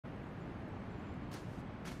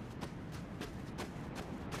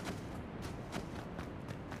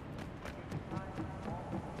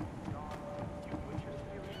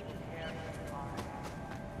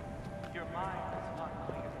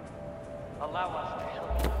Allow us to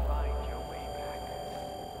help you find your way back.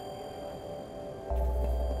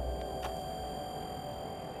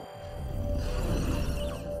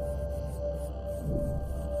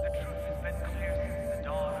 The truth has been clear since the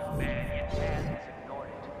dawn of man, yet man has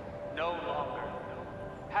ignored it. No longer.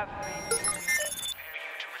 Have faith. Prepare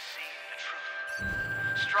you to receive the truth.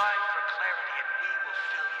 Strive for clarity and we will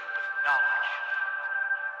fill you with knowledge.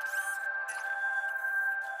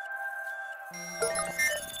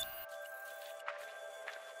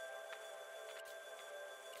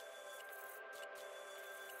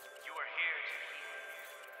 You are here to heal.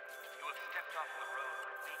 You have stepped off the road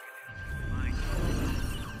where we can help you find your way.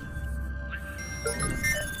 Listen.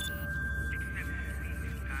 Accept that we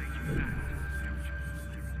can guide you back to spiritual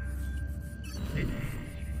clarity.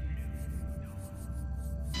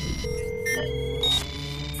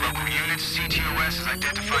 Local units, CTOS has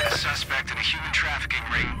identified a suspect in a human trafficking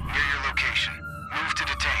ring near your location. Move to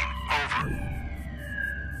detain. Over.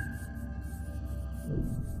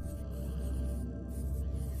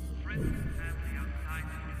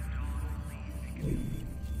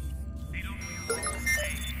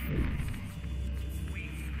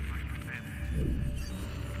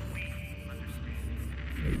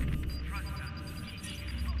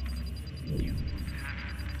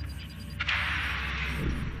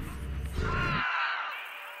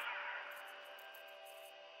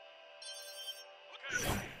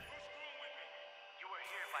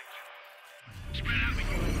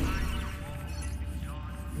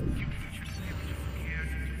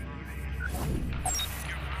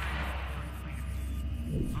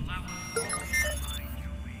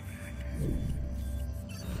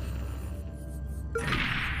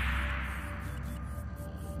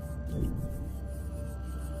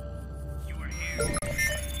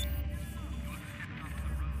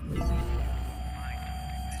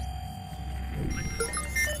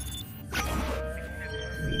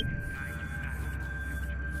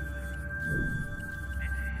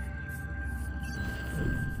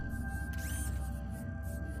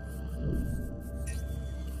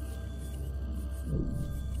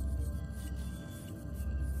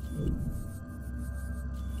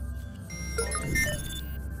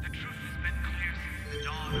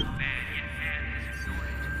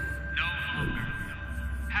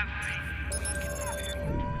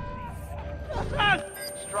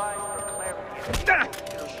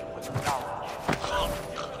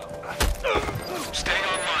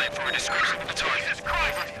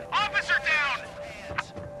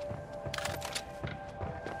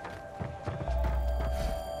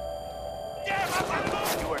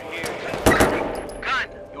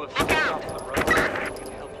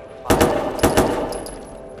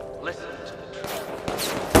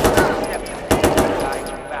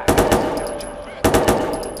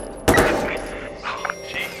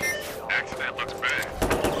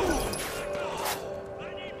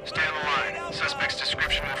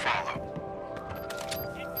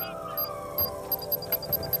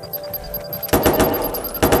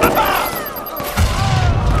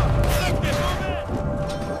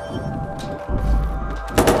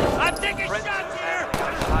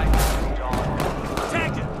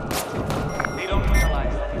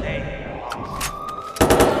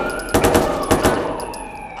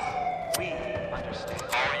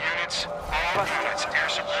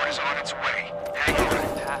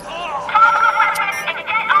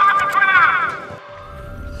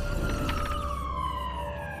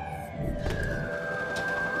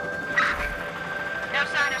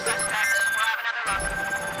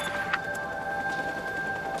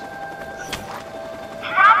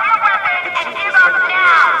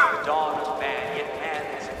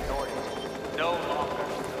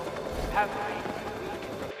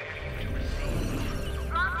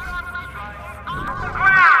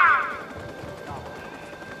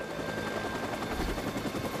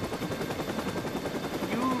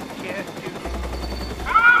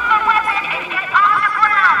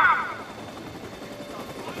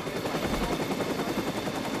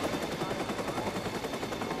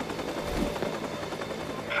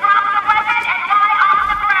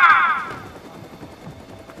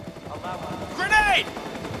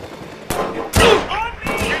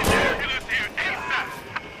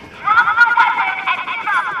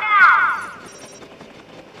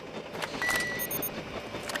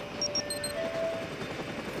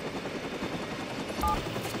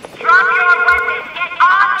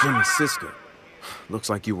 Siska. Looks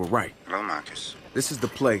like you were right. Hello, Marcus. This is the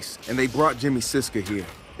place, and they brought Jimmy Siska here.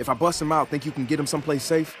 If I bust him out, think you can get him someplace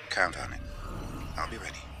safe? Count on it. I'll be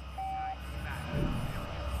ready.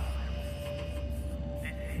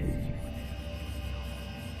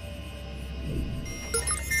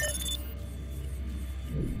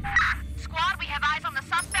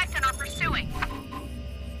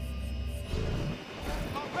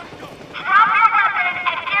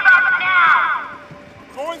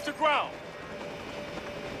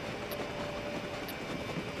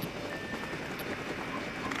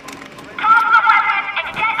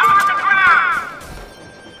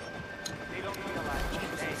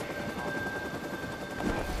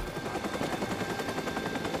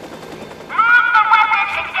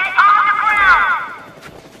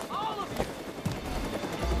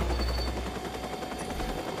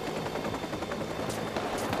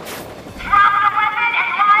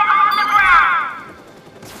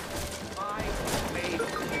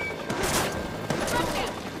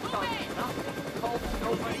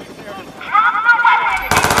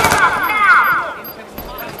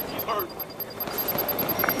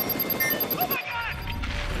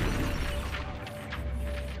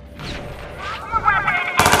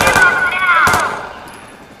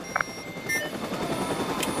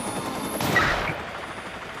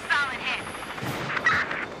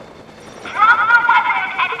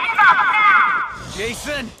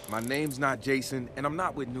 Jason? My name's not Jason, and I'm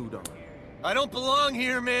not with Nudle. I don't belong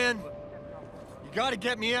here, man. You gotta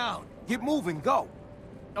get me out. Get moving, go.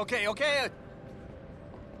 Okay, okay.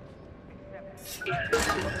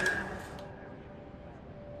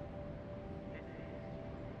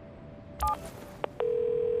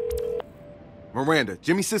 Miranda,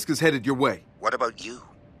 Jimmy Siska's headed your way. What about you?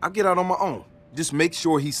 I'll get out on my own. Just make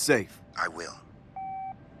sure he's safe. I will.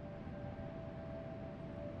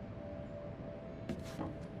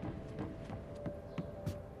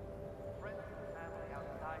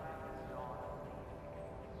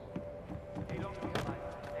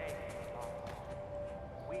 They don't realize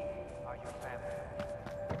that they are lost.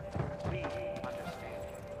 We are your family.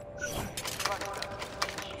 We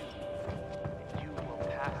understand you. Trust us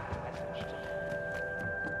to teach you, and you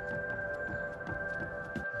will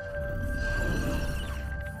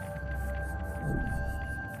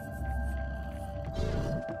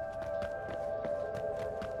pass the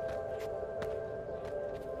message to them. You are here to heal.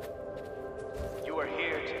 You have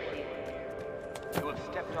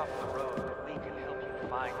stepped off the road, but we can help you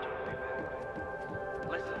find your way back.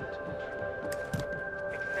 Listen to the truth.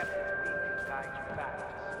 Accept that we can guide you back to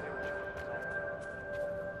spiritual pleasure.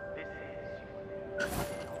 This is your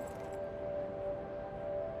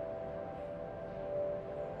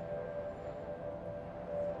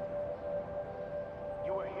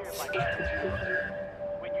You are here by invitation.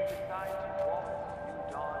 When you decide to walk this new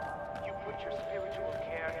dawn, you put your spiritual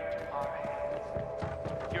care into our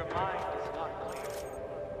hands. Your mind is not clear.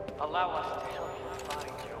 Allow us to help you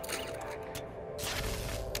find your way back.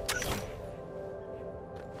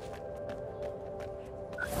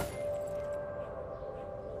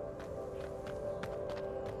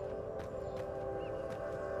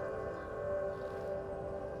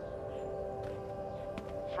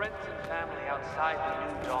 Friends and family outside the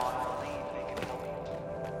new dawn believe they can help you.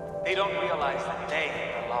 They don't realize that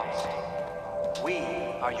they are lost. We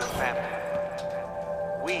are your family.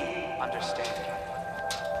 We understand you.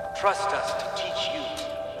 Trust us to teach you,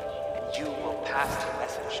 and you will pass the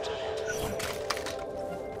message to them.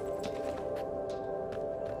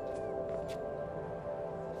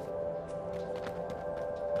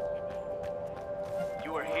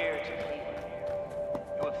 You are here to heal.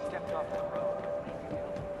 You have stepped off the road. We can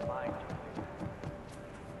help you find your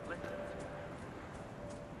way back. Listen.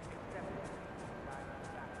 Accept it. Guide you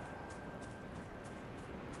back.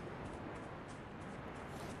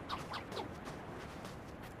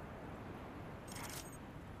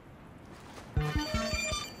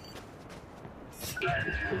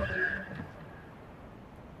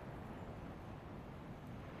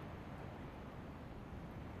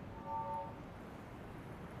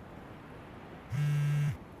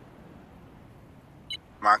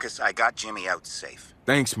 Marcus, I got Jimmy out safe.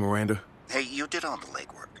 Thanks, Miranda. Hey, you did all the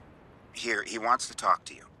legwork. Here, he wants to talk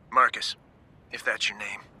to you. Marcus, if that's your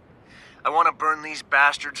name. I want to burn these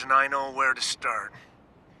bastards and I know where to start.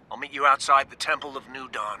 I'll meet you outside the Temple of New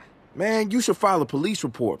Dawn. Man, you should file a police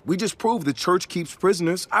report. We just proved the church keeps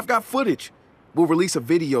prisoners. I've got footage. We'll release a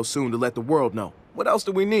video soon to let the world know. What else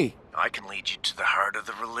do we need? I can lead you to the heart of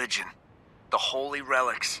the religion. The holy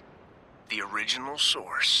relics. The original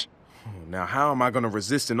source. Now, how am I gonna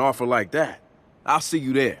resist an offer like that? I'll see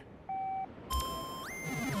you there.